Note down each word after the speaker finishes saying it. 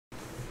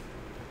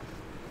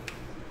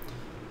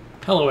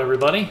Hello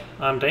everybody,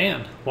 I'm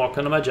Dan.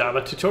 Welcome to my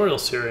Java tutorial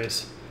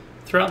series.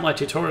 Throughout my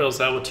tutorials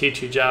I will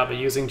teach you Java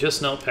using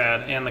just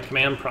Notepad and the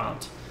command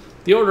prompt.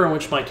 The order in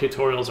which my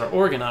tutorials are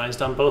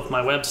organized on both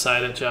my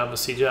website at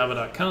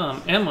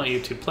javacjava.com and my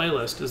YouTube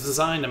playlist is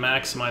designed to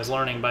maximize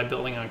learning by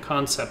building on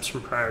concepts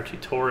from prior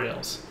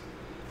tutorials.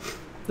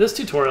 This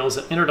tutorial is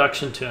an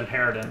introduction to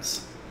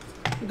inheritance.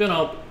 I'm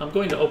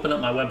going to open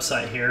up my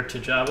website here to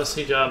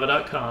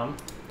javacjava.com.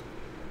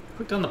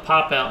 Click on the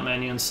pop-out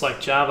menu and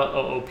select Java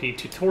OOP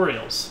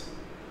Tutorials.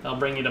 That'll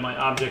bring you to my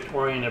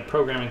Object-Oriented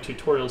Programming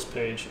Tutorials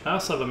page. I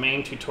also have a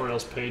main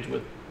tutorials page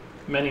with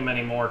many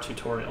more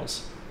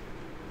tutorials.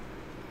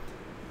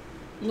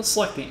 Let's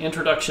select the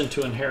Introduction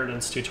to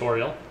Inheritance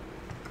tutorial.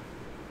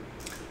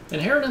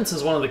 Inheritance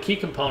is one of the key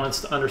components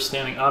to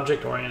understanding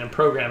object-oriented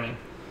programming.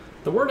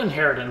 The word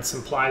inheritance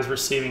implies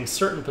receiving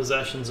certain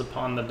possessions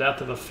upon the death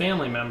of a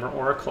family member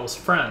or a close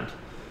friend.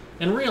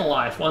 In real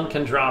life, one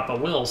can drop a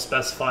will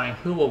specifying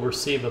who will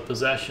receive a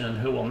possession and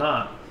who will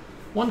not.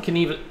 One can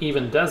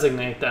even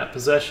designate that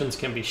possessions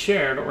can be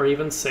shared or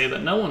even say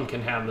that no one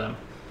can have them.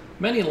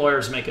 Many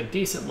lawyers make a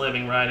decent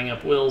living writing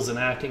up wills and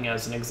acting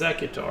as an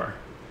executor.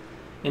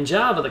 In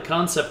Java, the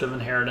concept of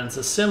inheritance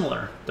is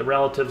similar. The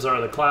relatives are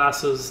the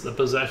classes, the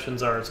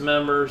possessions are its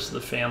members, the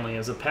family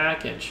is a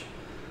package.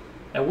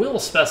 A will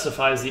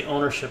specifies the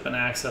ownership and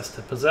access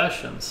to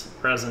possessions,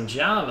 whereas in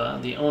Java,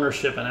 the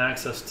ownership and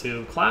access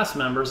to class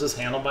members is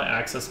handled by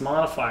access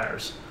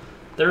modifiers.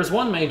 There is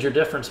one major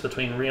difference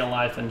between real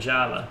life and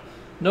Java.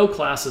 No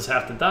classes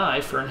have to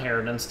die for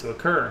inheritance to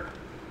occur.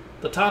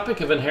 The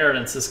topic of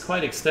inheritance is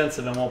quite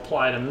extensive and will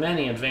apply to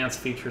many advanced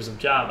features of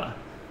Java.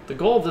 The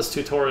goal of this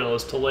tutorial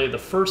is to lay the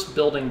first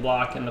building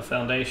block in the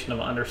foundation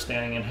of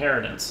understanding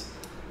inheritance,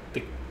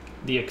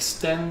 the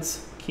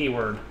extends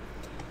keyword.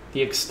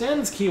 The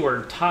extends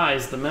keyword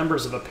ties the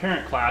members of a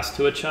parent class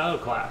to a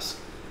child class.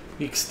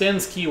 The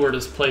extends keyword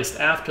is placed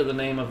after the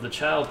name of the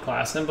child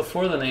class and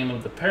before the name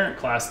of the parent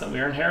class that we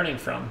are inheriting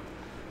from.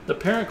 The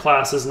parent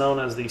class is known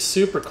as the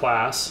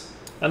superclass,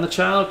 and the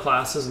child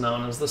class is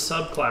known as the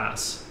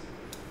subclass.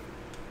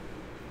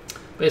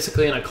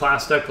 Basically, in a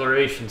class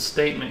declaration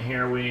statement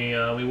here, we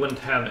wouldn't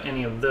have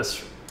any of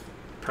this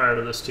prior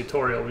to this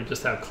tutorial. We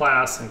just have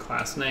class and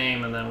class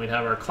name, and then we'd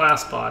have our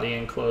class body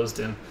enclosed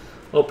in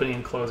opening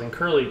and closing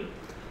curly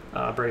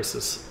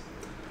braces.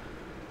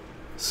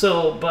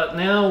 But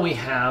now we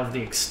have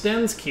the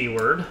extends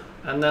keyword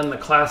and then the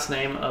class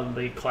name of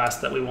the class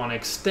that we want to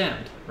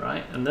extend,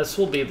 right? And this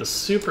will be the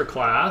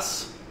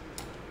superclass,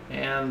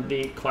 and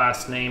the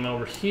class name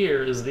over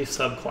here is the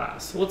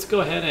subclass. So let's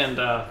go ahead and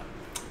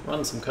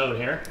run some code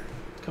here.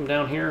 Come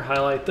down here,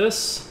 highlight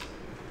this,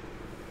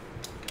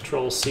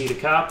 Control C to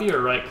copy,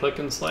 or right click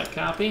and select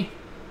copy.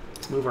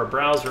 Move our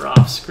browser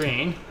off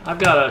screen. I've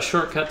got a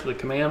shortcut to the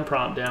command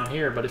prompt down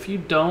here, but if you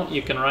don't,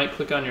 you can right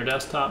click on your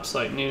desktop,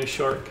 select new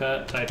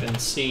shortcut, type in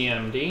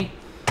CMD,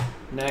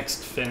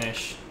 next,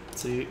 finish.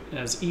 It's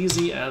as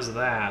easy as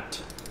that.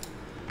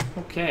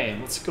 Okay,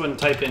 let's go ahead and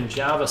type in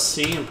Java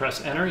C and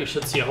press enter. You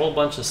should see a whole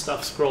bunch of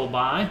stuff scroll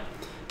by.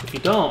 If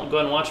you don't, go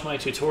ahead and watch my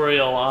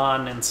tutorial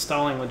on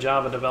installing the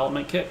Java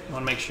Development Kit. You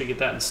want to make sure you get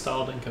that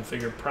installed and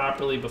configured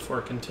properly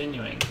before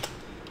continuing.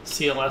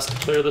 CLS to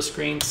clear the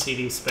screen,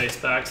 CD space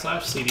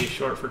backslash, CD is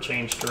short for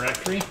change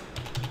directory,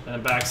 and a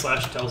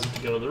backslash tells it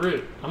to go to the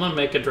root. I'm going to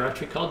make a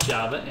directory called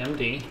Java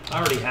MD. I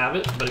already have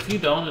it, but if you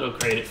don't, it'll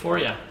create it for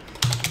you.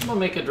 I'm going to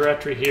make a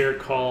directory here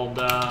called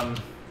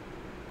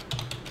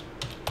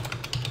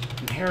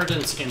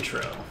inheritance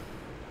intro.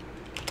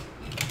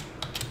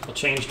 We'll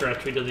change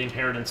directory to the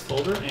inheritance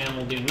folder, and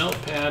we'll do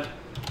notepad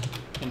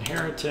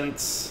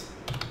inheritance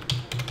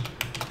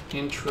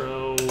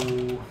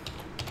intro.java.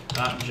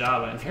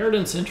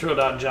 Inheritance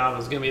intro.java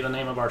is going to be the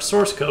name of our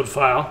source code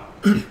file,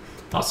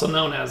 also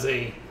known as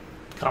a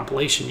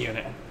compilation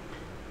unit.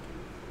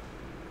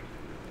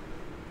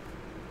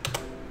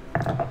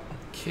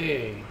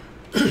 Okay.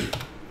 Go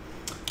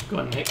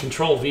ahead and hit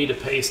Control V to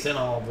paste in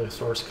all of the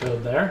source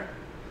code there.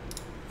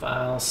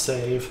 File,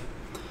 save.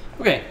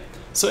 Okay,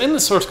 so in the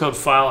source code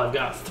file, I've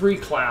got three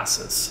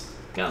classes.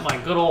 Got my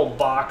good old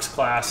box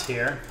class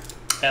here,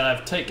 and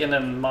I've taken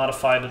and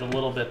modified it a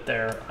little bit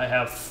there. I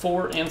have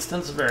 4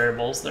 instance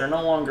variables. They're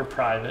no longer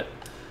private.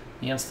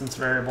 The instance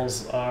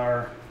variables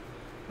are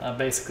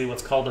basically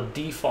what's called a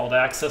default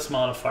access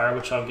modifier,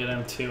 which I'll get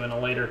into in a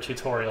later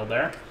tutorial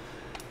there.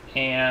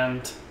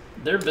 And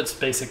they're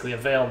basically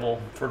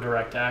available for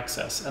direct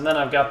access. And then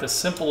I've got this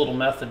simple little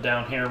method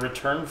down here,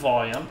 return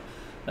volume.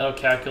 That'll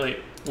calculate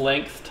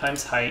length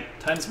times height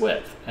times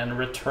width and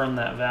return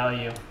that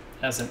value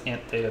as an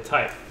int data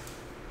type.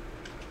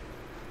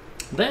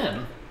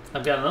 Then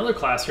I've got another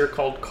class here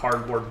called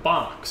cardboard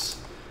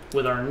box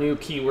with our new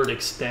keyword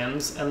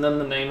extends and then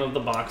the name of the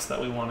box that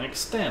we want to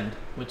extend,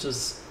 which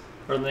is,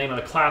 or the name of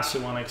the class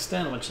we want to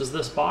extend, which is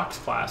this box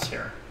class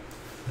here.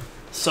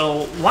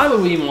 So why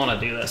would we even want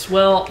to do this?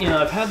 Well,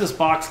 I've had this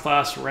box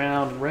class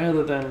around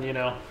rather than,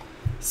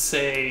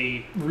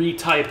 say,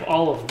 retype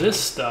all of this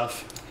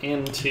stuff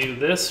into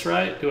this,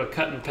 right? Do a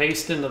cut and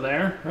paste into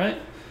there, right?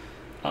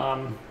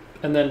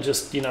 and then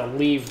just, you know,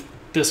 leave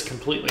this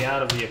completely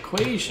out of the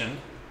equation,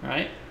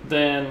 right?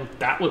 Then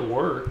that would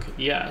work,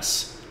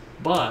 yes,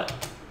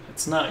 but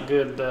it's not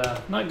good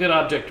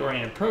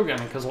object-oriented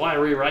programming, because why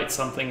rewrite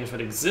something if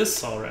it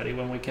exists already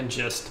when we can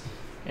just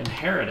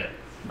inherit it,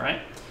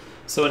 right?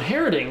 So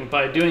inheriting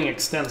by doing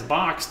extends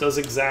box does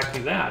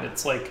exactly that.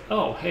 It's like,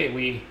 oh, hey,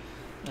 we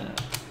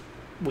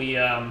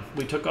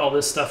took all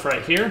this stuff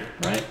right here,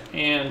 right,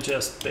 and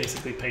just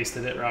basically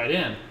pasted it right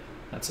in.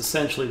 That's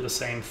essentially the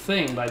same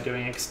thing by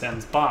doing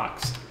extends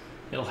box.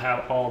 It'll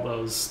have all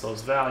those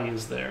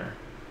values there,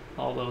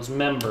 all those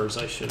members,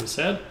 I should have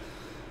said.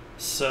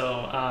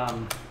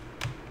 So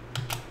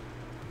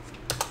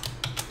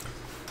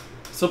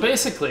so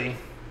basically,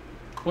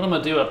 what I'm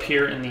going to do up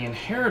here in the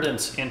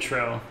inheritance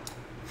intro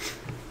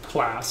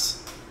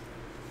class,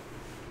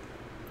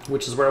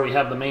 which is where we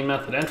have the main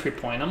method entry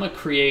point, I'm going to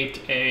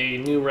create a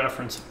new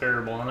reference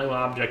variable, a new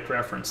object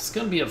reference. It's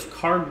going to be of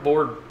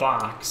cardboard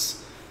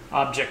box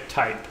object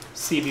type,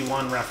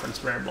 CB1 reference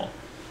variable.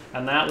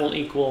 And that will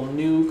equal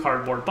new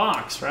cardboard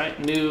box, right?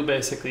 New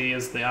basically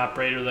is the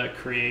operator that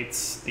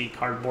creates the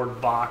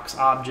cardboard box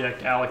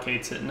object,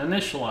 allocates it, and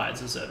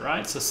initializes it,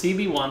 right? So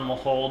CB1 will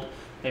hold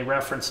a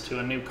reference to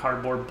a new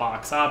cardboard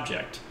box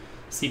object.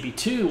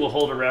 CB2 will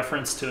hold a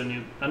reference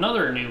to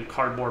another new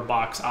cardboard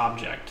box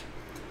object.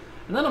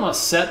 And then I'm going to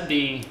set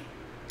the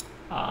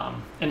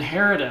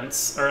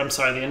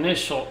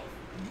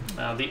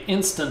the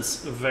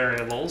instance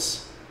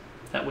variables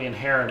that we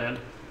inherited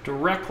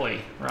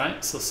directly,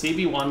 right? So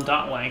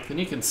CB1.length, and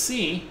you can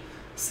see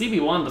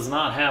CB1 does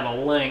not have a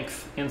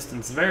length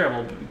instance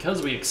variable, but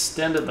because we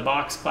extended the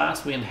box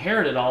class, we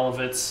inherited all of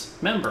its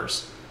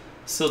members.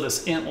 So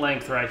this int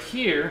length right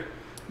here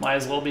might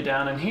as well be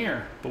down in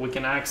here, but we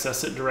can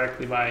access it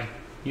directly by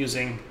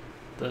using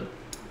the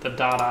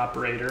dot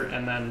operator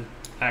and then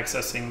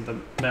accessing the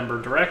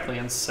member directly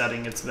and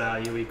setting its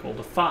value equal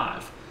to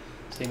 5.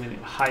 Same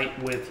with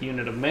height, width,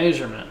 unit of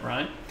measurement,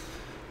 right?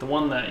 The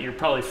one that you're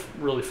probably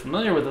really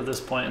familiar with at this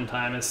point in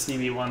time is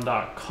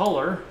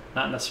CB1.color,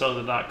 not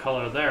necessarily the dot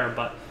color there,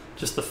 but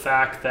just the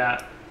fact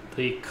that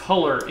the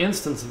color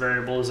instance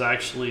variable is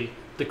actually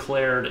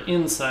declared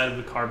inside of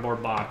the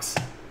cardboard box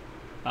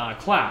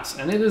class.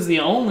 And it is the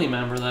only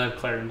member that I've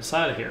declared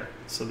inside of here.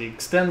 So the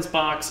extends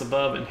box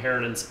above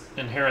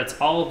inherits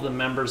all of the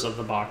members of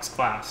the box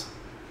class.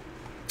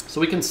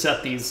 So we can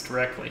set these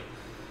directly.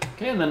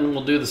 Okay, and then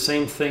we'll do the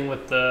same thing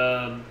with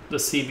the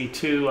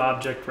CB2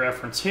 object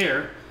reference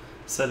here.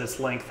 Set its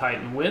length, height,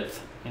 and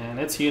width, and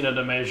its unit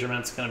of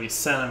measurement is going to be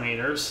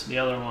centimeters. The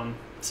other one,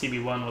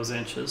 CB1, was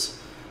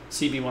inches.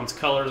 CB1's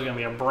color is going to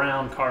be a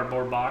brown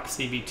cardboard box.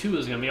 CB2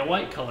 is going to be a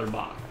white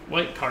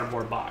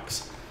cardboard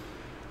box.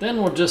 Then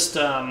we'll just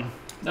then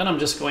I'm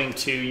just going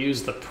to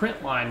use the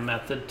print line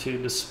method to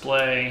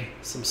display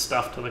some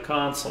stuff to the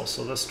console.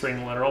 So this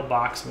string literal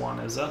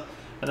box1 is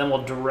and then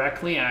we'll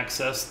directly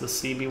access the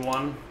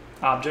CB1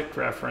 object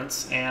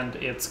reference and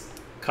its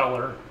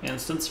color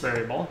instance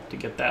variable to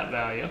get that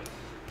value,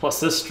 plus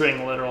this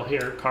string literal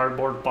here,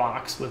 cardboard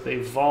box with a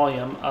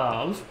volume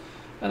of,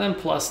 and then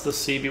plus the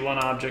CB1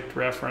 object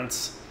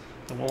reference,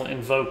 and we'll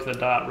invoke the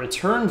dot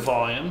return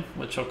volume,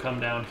 which will come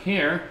down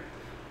here,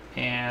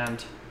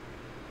 and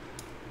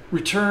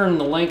return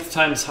the length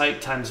times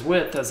height times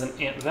width as an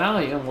int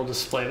value, and we'll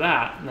display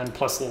that, and then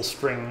plus a little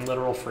string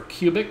literal for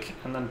cubic,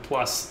 and then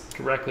plus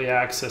directly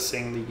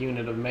accessing the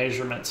unit of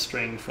measurement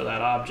string for that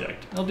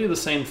object. I'll do the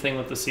same thing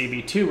with the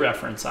CB2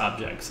 reference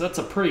object. So that's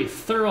a pretty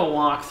thorough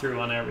walkthrough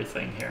on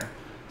everything here.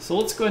 So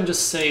let's go ahead and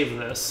just save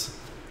this,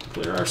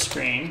 clear our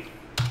screen,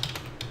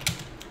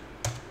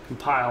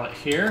 compile it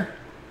here.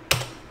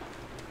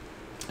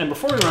 And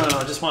before we run it,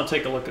 I just want to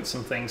take a look at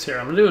some things here.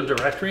 I'm going to do a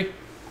directory.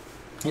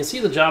 You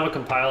see the Java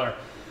compiler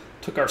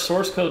took our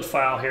source code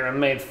file here and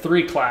made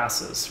 3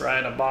 classes,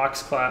 right? A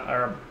box class,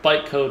 or a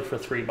bytecode for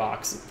 3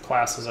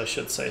 classes, I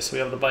should say. So we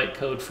have the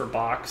bytecode for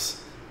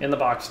box in the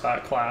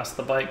box.class,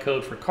 the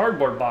bytecode for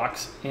cardboard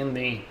box in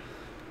the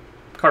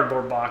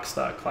cardboard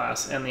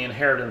box.class, and the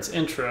inheritance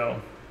intro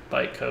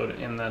bytecode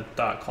in the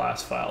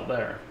 .class file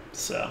there.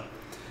 So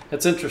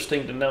it's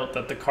interesting to note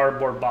that the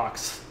cardboard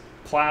box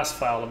class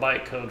file, the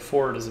bytecode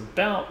for it, is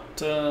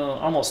about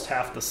almost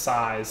half the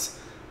size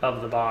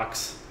of the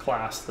box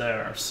class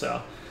there.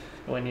 So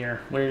when you're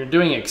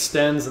doing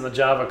extends and the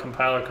Java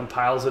compiler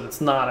compiles it, it's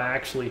not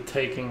actually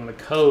taking the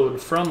code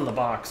from the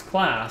box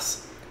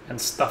class and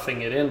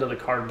stuffing it into the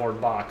cardboard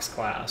box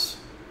class,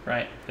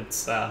 right?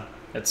 It's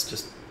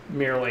just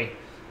merely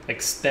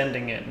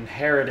extending it,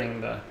 inheriting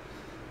the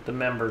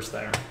members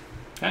there.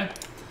 Okay,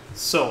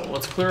 so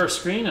let's clear our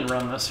screen and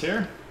run this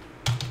here.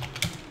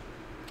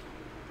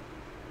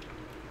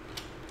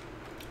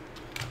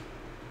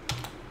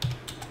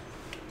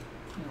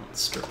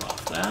 Let's strip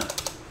off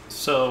that.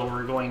 So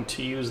we're going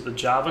to use the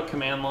Java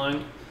command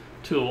line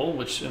tool,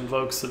 which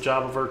invokes the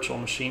Java virtual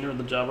machine or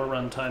the Java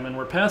runtime, and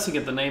we're passing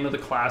it the name of the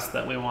class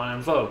that we want to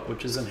invoke,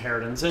 which is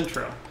inheritance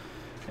intro.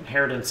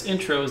 Inheritance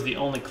intro is the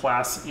only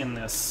class in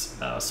this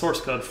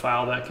source code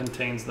file that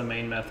contains the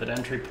main method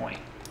entry point.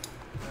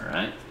 All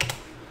right.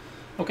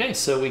 Okay,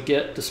 so we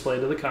get displayed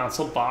to the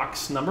console.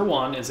 Box number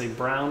 1 is a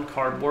brown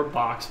cardboard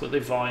box with a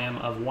volume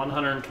of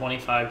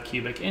 125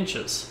 cubic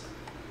inches.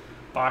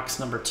 Box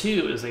number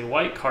 2 is a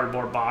white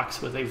cardboard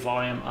box with a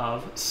volume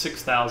of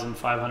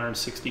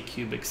 6,560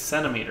 cubic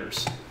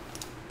centimeters.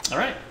 All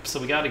right,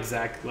 so we got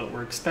exactly what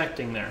we're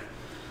expecting there.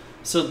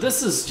 So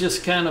this is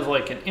just kind of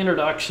like an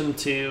introduction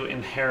to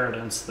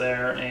inheritance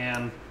there,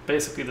 and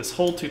basically this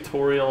whole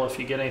tutorial, if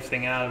you get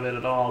anything out of it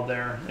at all,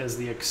 there is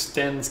the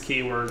extends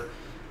keyword,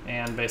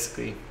 and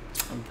basically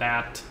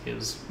that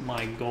is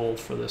my goal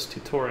for this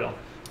tutorial. I'm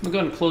going to go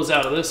ahead and close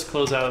out of this,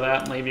 close out of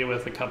that, and leave you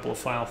with a couple of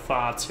final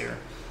thoughts here.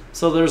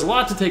 So there's a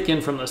lot to take in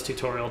from this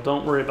tutorial.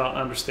 Don't worry about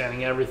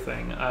understanding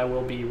everything. I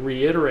will be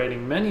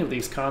reiterating many of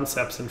these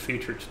concepts in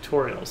future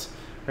tutorials.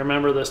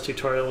 Remember, this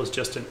tutorial is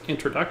just an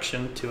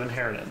introduction to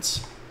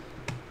inheritance.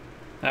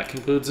 That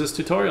concludes this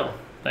tutorial.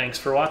 Thanks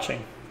for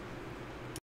watching.